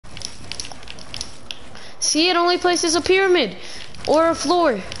See, it only places a pyramid or a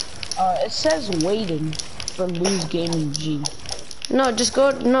floor. It says waiting for lose gaming G. No, just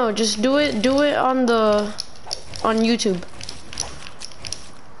go. No, just do it. Do it on YouTube.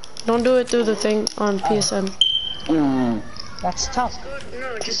 Don't do it through the thing on PSN. That's tough.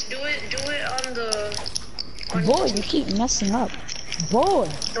 No, just do it. Do it on the. Boy, you keep messing up. Boy.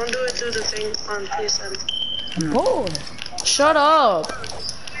 Don't do it through the thing on PSN. Boy. Shut up.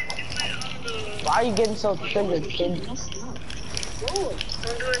 Why are you getting so triggered, kid? Don't do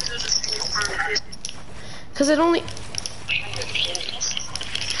it through the thing on PSN. Cause it only.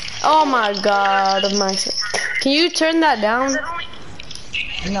 Oh my God, can you turn that down?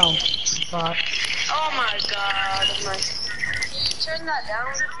 No, but. Oh my God, can you turn that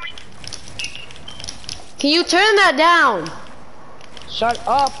down? Can you turn that down? Shut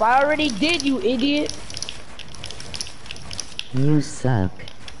up, I already did, you idiot. You suck.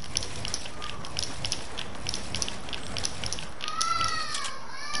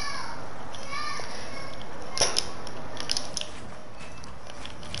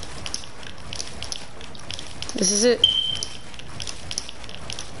 This is it.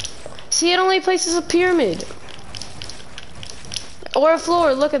 See, it only places a pyramid. Or a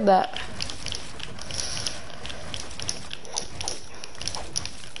floor, look at that.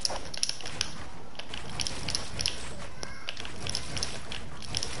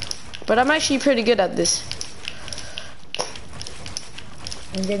 But I'm actually pretty good at this.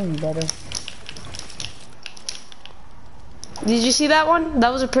 I'm getting better. Did you see that one? That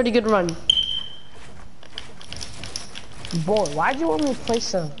was a pretty good run. Boy, why'd you want me to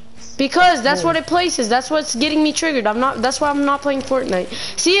place a... Because that's what it places. That's what's getting me triggered. That's why I'm not playing Fortnite.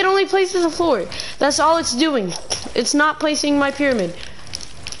 See, it only places a floor. That's all it's doing. It's not placing my pyramid.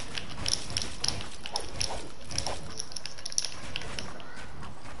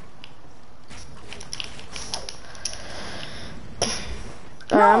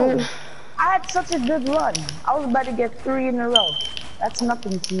 No, I had such a good run. I was about to get 3 in a row. That's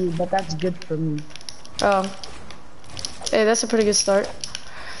nothing to you, but that's good for me. Oh. Hey, that's a pretty good start.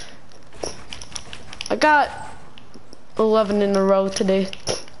 I got 11 in a row today.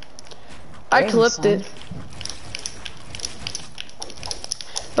 I clipped it.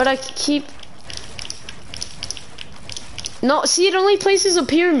 But I keep... No, see, it only places a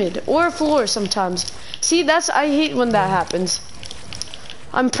pyramid or a floor sometimes. See, I hate when that happens.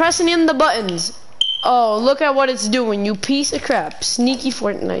 I'm pressing in the buttons. Oh, look at what it's doing, you piece of crap. Sneaky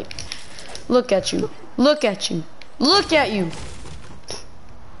Fortnite. Look at you. Look at you. Look at you.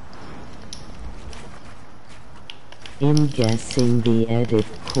 I'm guessing the edit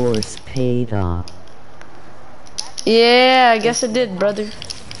course paid off. Yeah, I guess it did, brother.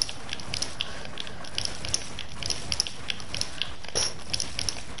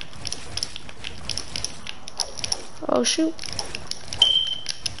 Oh shoot.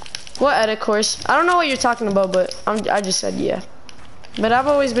 What edit course? I don't know what you're talking about, but I just said yeah. But I've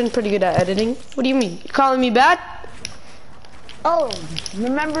always been pretty good at editing. What do you mean? You're calling me bad? Oh,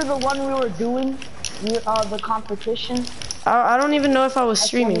 remember the one we were doing? The competition? I don't even know if I was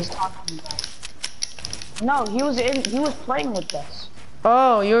streaming. No, he was playing with us.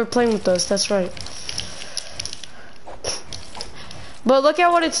 Oh, you were playing with us, that's right. But look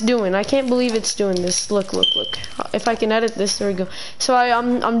at what it's doing. I can't believe it's doing this. Look. If I can edit this, there we go. So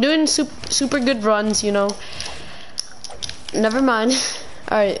I'm doing super good runs, you know. Never mind.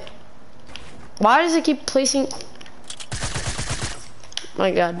 All right. Why does it keep placing? My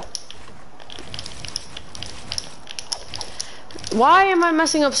God. Why am I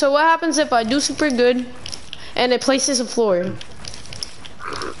messing up? So what happens if I do super good and it places a floor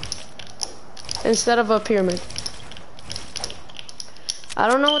instead of a pyramid? I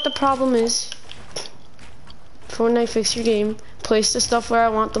don't know what the problem is. Fortnite, fix your game. Place the stuff where I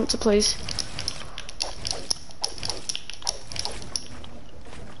want them to place.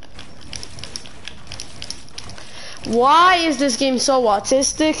 Why is this game so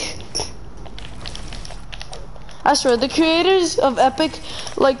autistic? I swear, the creators of Epic,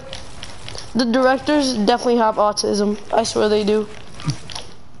 like, the directors definitely have autism. I swear they do.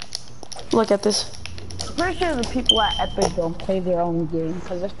 Look at this. I'm pretty sure the people at Epic don't play their own game,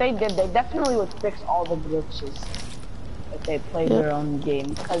 because if they did, they definitely would fix all the glitches if they played their own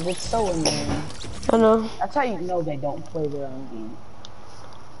game, because it's so annoying. I know. That's how you know they don't play their own game.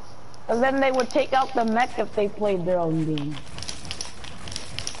 Because then they would take out the mech if they played their own game.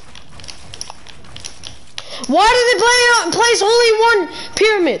 Why does it place only one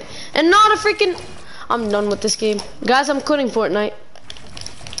pyramid and not a freaking... I'm done with this game. Guys, I'm quitting Fortnite.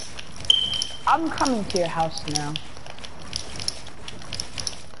 I'm coming to your house now.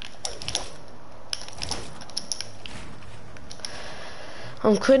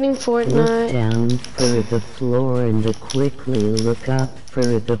 I'm quitting Look Fortnite. down for the floor and quickly look up for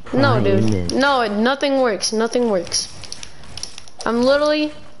the No, primate. dude. No, nothing works. Nothing works. I'm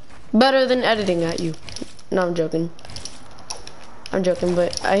literally better than editing at you. No, I'm joking. I'm joking,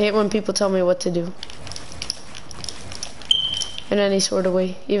 but I hate when people tell me what to do. In any sort of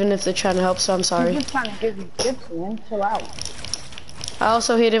way, even if they're trying to help, so I'm sorry. I'm just trying to give you tips, man. Chill out. I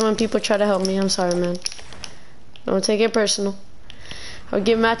also hate it when people try to help me. I'm sorry, man. Don't take it personal. I'll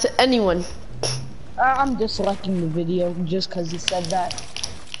get mad to anyone. I'm disliking the video just because you said that.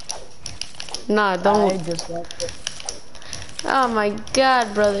 Nah, I don't. disliked it. Oh my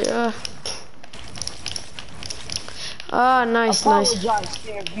god, brother. Ah, nice, nice. Apologize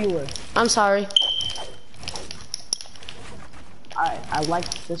to your viewer. I'm sorry. I like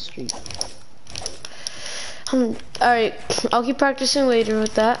the street. Alright, I'll keep practicing later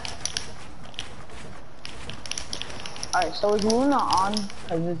with that. Alright, so is Luna on?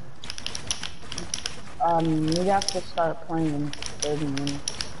 Cause we have to start playing in 30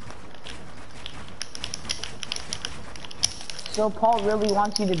 minutes. So Paul really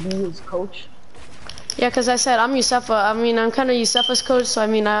wants you to be his coach? Yeah, cause I said I'm Yusupha. I mean, I'm kind of Yusupha's coach, so I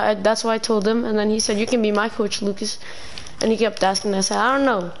mean, that's why I told him. And then he said, "You can be my coach, Lucas." And he kept asking. I said, "I don't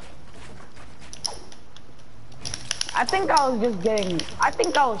know." I think I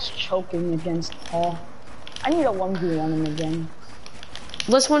was choking against Paul. I need a 1v1 him again.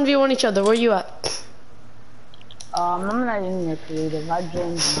 Let's 1v1 each other. Where you at? I'm not in your creative. I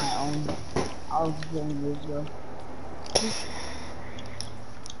joined my own. I'll join yours though.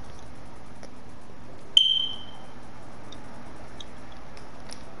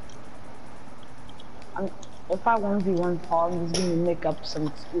 If I 1v1 Paul, I'm just gonna make up some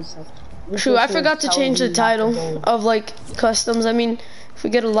excuses. True, I forgot to change the title of like customs. I mean, if we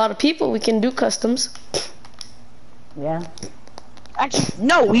get a lot of people, we can do customs. Yeah. Actually,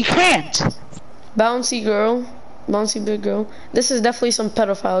 no, we can't. Bouncy girl, bouncy big girl. This is definitely some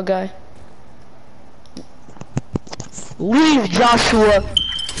pedophile guy. Leave, Joshua.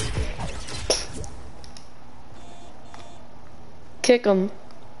 Kick him.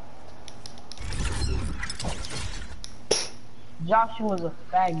 Joshua's a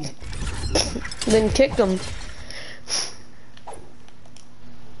faggot. Then kick him.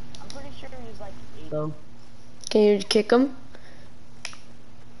 I'm pretty sure he's like 8 though. Can you kick him?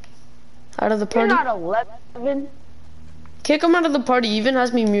 Out of the party? You're not 11. Kick him out of the party. He even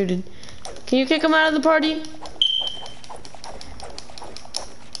has me muted. Can you kick him out of the party?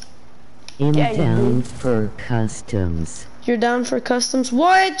 I'm Yeah, down for customs. You're down for customs?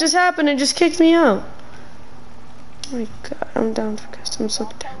 What just happened? It just kicked me out. Oh my god, I'm down for customs.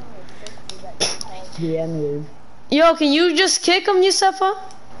 Look down. Yeah, no. Yo, can you just kick him, Yusupha?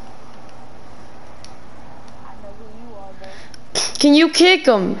 Can you kick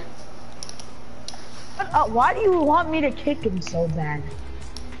him? Why do you want me to kick him so bad?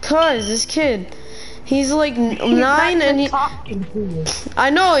 Cause this kid, he's like 9 and he. Talking to you. I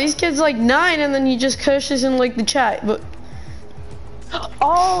know, this kid's like 9 and then he just curses in like the chat, but.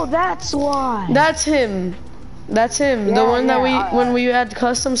 Oh, that's why. That's him. That's him. Yeah, the one that yeah, when we had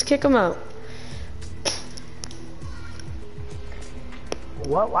customs, kick him out.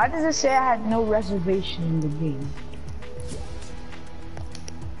 What? Why does it say I had no reservation in the game?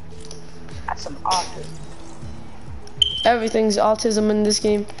 That's some autism. Everything's autism in this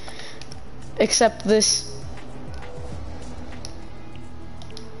game, except this.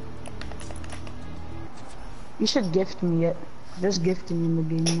 You should gift me it. There's gifting in the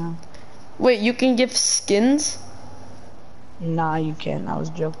game now. Wait, you can give skins? Nah, you can't. I was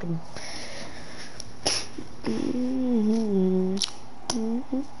joking.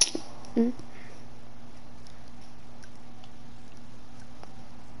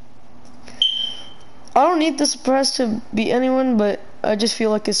 I don't need this suppressed to be anyone, but I just feel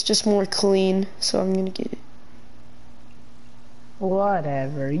like it's just more clean, so I'm gonna get it.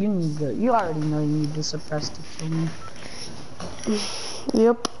 Whatever. You need to. You already know you need to suppress to kill me.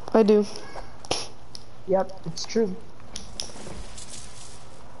 Yep, I do. Yep, it's true.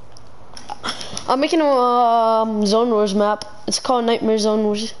 I'm making a Zone Wars map. It's called Nightmare Zone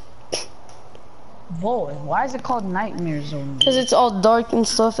Wars. Boy, why is it called Nightmare Zone? Because it's all dark and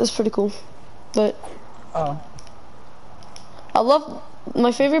stuff. It's pretty cool. But Oh. I love,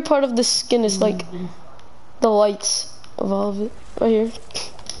 my favorite part of the skin is like the lights of all of it. Right here.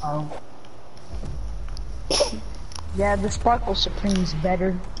 Oh. Yeah, the Sparkle Supreme's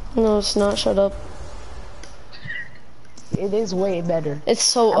better. No, it's not. Shut up. It is way better. It's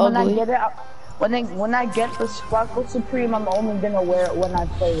so And ugly. when I get the Sparkle Supreme, I'm only gonna wear it when I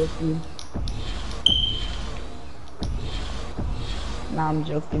play with you. Nah, I'm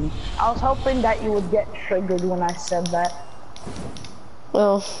joking. I was hoping that you would get triggered when I said that.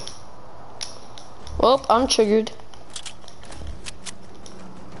 Well, I'm triggered.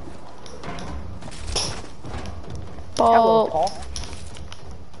 Hello, Paul. Paul.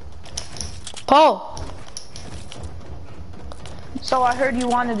 Paul. So I heard you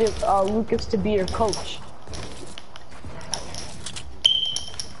wanted Lucas to be your coach.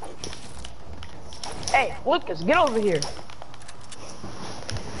 Hey, Lucas, get over here.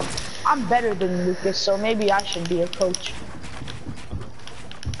 I'm better than Lucas, so maybe I should be a coach.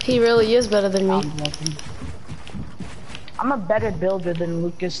 He really is better than me. I'm a better builder than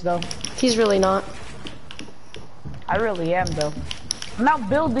Lucas, though. He's really not. I really am, though. I'm out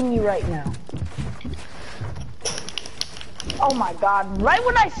building you right now. Oh my god, right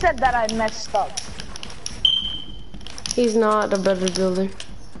when I said that, I messed up. He's not a better builder.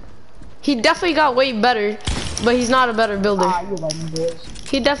 He definitely got way better, but he's not a better builder. You like me, boys.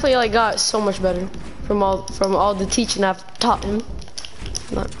 He definitely like got so much better from all the teaching I've taught him.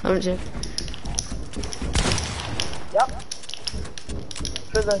 I'm joking. Yep.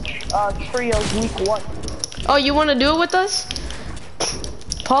 For the trios week 1. Oh, you want to do it with us,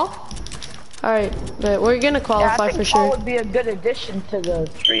 Paul? All right, but we're gonna qualify for sure. Paul would be a good addition to the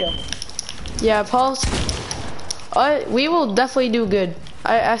trio. Yeah, Paul's. We will definitely do good.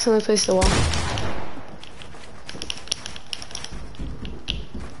 I accidentally placed the wall.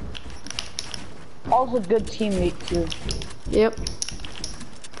 Paul's a good teammate too. Yep.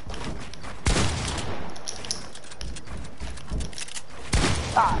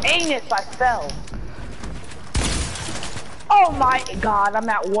 Anus, I fell. Oh my god, I'm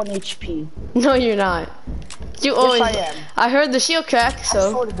at 1 HP. No, you're not. You always. Yes, I am. I heard the shield crack, so.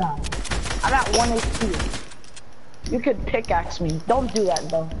 I swear to God. I'm at 1 HP. You could pickaxe me. Don't do that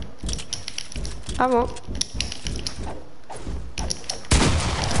though. I won't.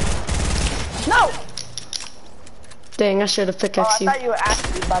 No! Dang, I should have pickaxed I you. thought you were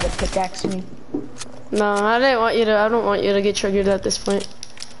actually about to pickaxe me. No, I don't want you to get triggered at this point.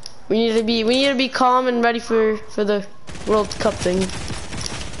 We need to be calm and ready for the World Cup thing.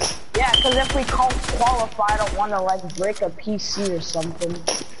 Yeah, because if we can't qualify, I don't want to like break a PC or something.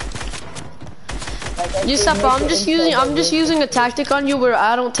 Yusupha, I'm just using a tactic on you where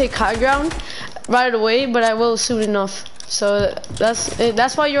I don't take high ground right away, but I will soon enough. So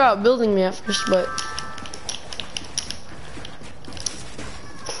that's why you're out building me at first, but.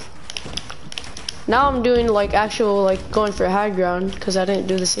 Now I'm doing like actual like going for high ground because I didn't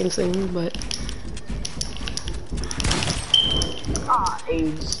do the same thing, but.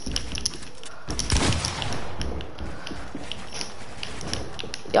 AIDS.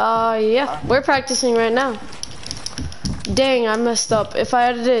 Yeah, we're practicing right now. Dang, I messed up. If I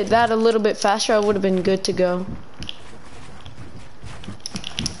had did that a little bit faster, I would have been good to go.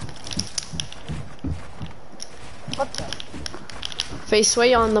 What the? Face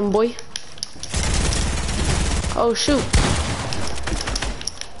sway on them, boy. Oh shoot.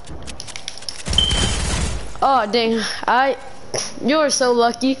 Oh dang, you're so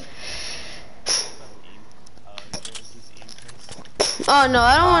lucky. Oh no,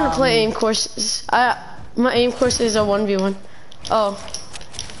 I don't want to play aim courses. My aim course is a 1v1. Oh.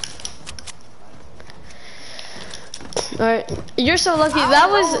 Alright, you're so lucky. That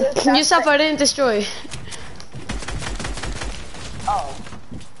was Yusupha, I didn't destroy. Oh.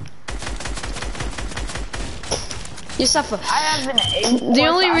 Yusupha, I have an aim the course,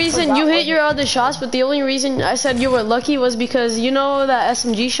 only I reason you forgot hit your other shots, but the only reason I said you were lucky was because you know that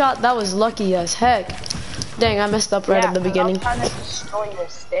SMG shot, that was lucky as heck. Dang, I messed up right at the beginning. I'm trying to destroy your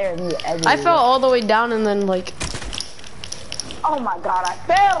stair and you I fell all the way down and then like. Oh my god, I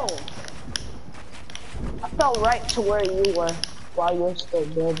fell! I fell right to where you were while you were still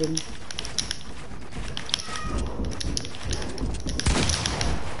building.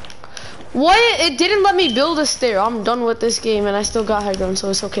 What? It didn't let me build a stair. I'm done with this game and I still got high ground, so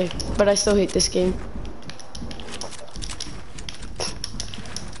it's okay. But I still hate this game.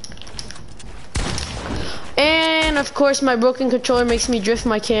 And of course my broken controller makes me drift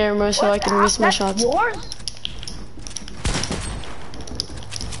my camera so I can miss my shots. Yours?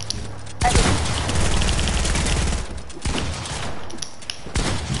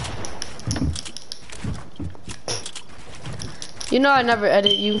 You know I never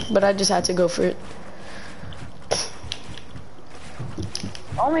edit you, but I just had to go for it.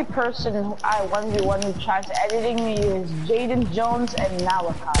 The only person who I 1v1 who tries editing me is Jaden Jones and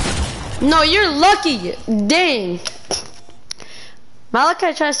Malachi. No, you're lucky. Dang.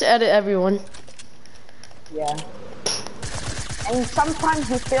 Malachi tries to edit everyone. Yeah. And sometimes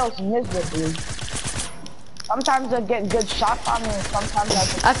he fails miserably. Sometimes I get good shots on me, and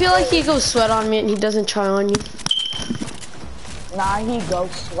sometimes I feel like he goes sweat on me and he doesn't try on you. Nah, he goes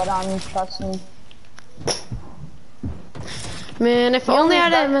sweat on me, trust me. Man, if you only had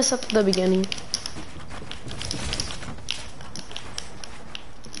to mess up at the beginning.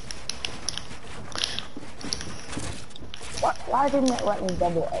 What? Why didn't it let me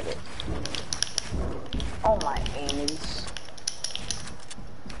double edit? Oh my aimings.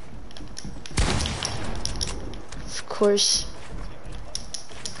 Of course.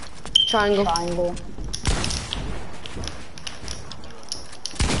 Triangle. Triangle.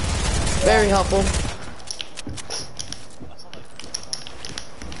 Very helpful.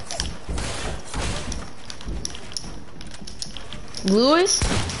 Lewis?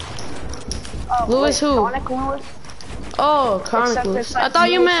 Lewis who? Sonic Lewis? Oh, Chronic Except Lewis. it's like I thought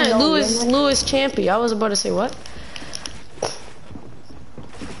you meant Lewis Lewis Champy. I was about to say what?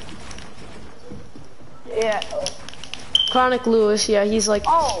 Yeah. Chronic Lewis, yeah, he's like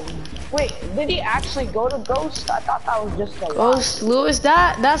Oh, wait, did he actually go to Ghost? I thought that was just a lie. Ghost Lewis.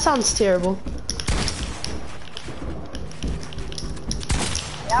 That sounds terrible.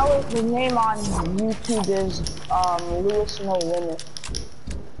 That was his name on YouTube is Lewis No Limit.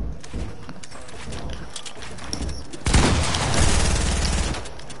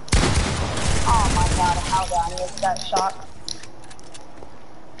 Oh my god, how did I miss that shot?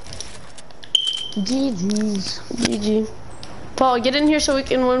 GG's. GG. Paul, get in here so we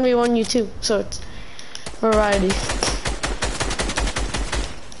can 1v1 you too. So it's variety.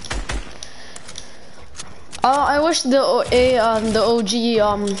 I wish the OG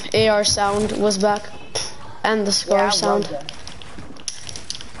AR sound was back, and the Scar sound.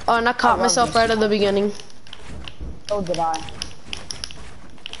 Oh, and I caught myself right at the beginning. So did I.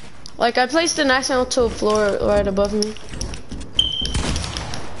 Like I placed an accidental floor right above me.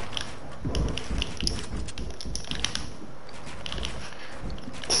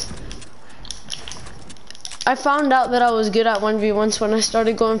 I found out that I was good at 1v1s when I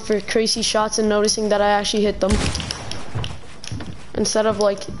started going for crazy shots and noticing that I actually hit them. Instead of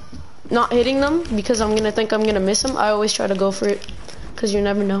like not hitting them because I'm gonna think I'm gonna miss them, I always try to go for it because you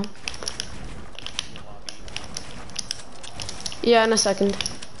never know. Yeah, in a second.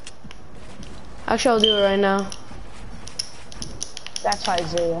 Actually, I'll do it right now. That's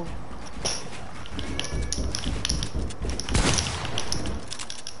Isaiah.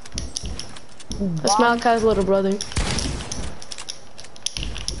 That's Malachi's little brother.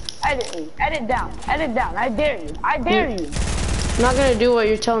 Edit me. Edit down. Edit down. I dare you. I dare you. I'm not gonna do what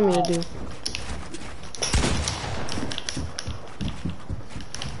you're telling me to do.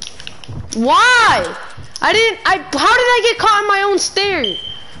 Why? How did I get caught in my own stare?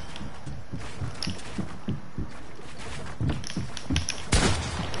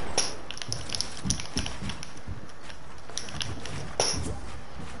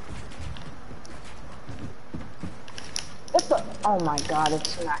 What the? Oh my god,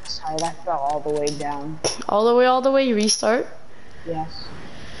 it's max height. I fell all the way down. All the way, restart? Yes.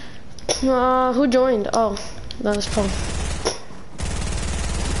 Who joined? Oh, that was Paul.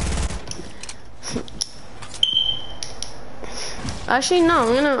 Actually,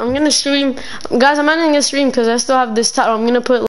 no, I'm gonna stream. Guys, I'm ending the stream because I still have this title. I'm gonna put